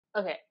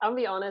Okay, I'm gonna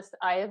be honest.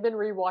 I have been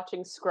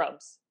rewatching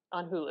Scrubs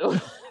on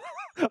Hulu,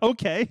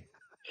 Okay.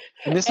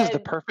 And this is the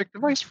and perfect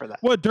device for that.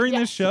 What, during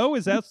this yes, show?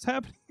 Is that what's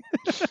happening?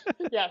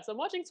 yeah. So I'm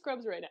watching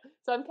Scrubs right now.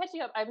 So I'm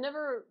catching up. I've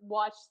never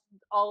watched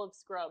all of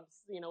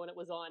Scrubs, when it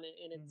was on,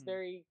 and it's Mhm.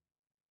 very.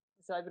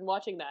 So I've been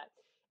watching that,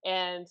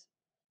 and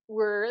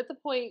we're at the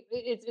point.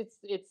 It's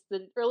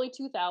the early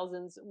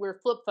 2000s. We're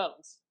flip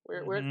phones.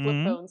 We're at flip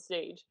Mhm. phone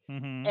stage,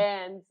 Mhm.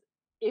 and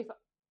if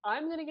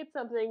I'm gonna get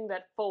something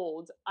that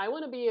folds, I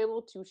want to be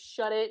able to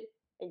shut it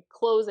and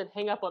close and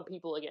hang up on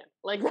people again.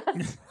 Like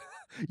that's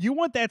You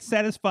want that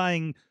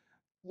satisfying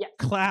yes.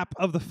 clap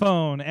of the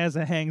phone as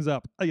it hangs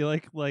up. You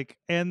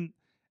and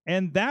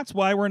that's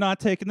why we're not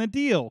taking the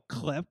deal.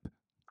 Clip.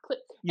 Click.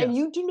 And Yes.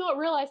 you do not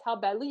realize how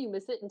badly you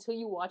miss it until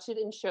you watch it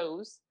in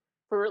shows.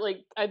 For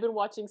like, I've been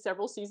watching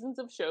several seasons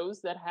of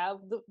shows that have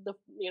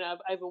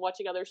I've been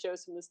watching other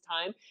shows from this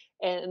time,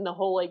 and the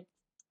whole like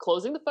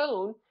closing the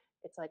phone.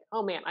 It's like,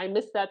 oh man, I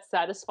miss that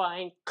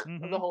satisfying of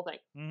the Mhm. whole thing.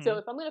 So Mhm.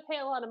 if I'm going to pay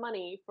a lot of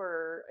money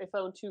for a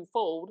phone to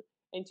fold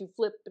and to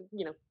flip,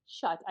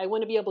 shut, I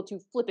want to be able to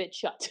flip it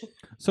shut.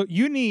 So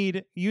you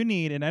need,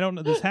 and I don't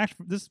know,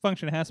 this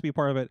function has to be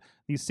part of it.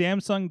 The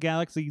Samsung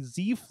Galaxy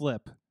Z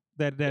Flip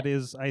that Yes.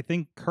 is, I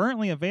think,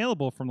 currently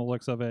available from the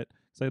looks of it.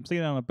 So I'm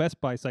seeing it on a Best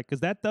Buy site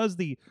because that does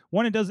the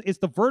one. It does, it's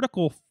the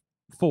vertical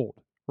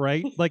fold,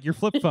 right? Like your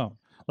flip phone.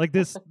 Like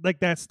this, like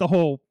that's the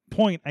whole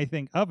point, I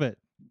think, of it.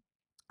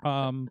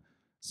 Um,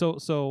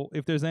 so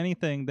if there's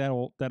anything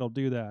that'll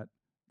do that,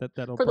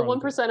 that'll For the probably one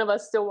do it. percent of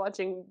us still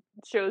watching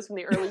shows from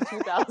the early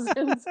 2000s,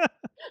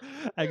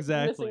 missing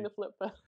Exactly. the flip phone.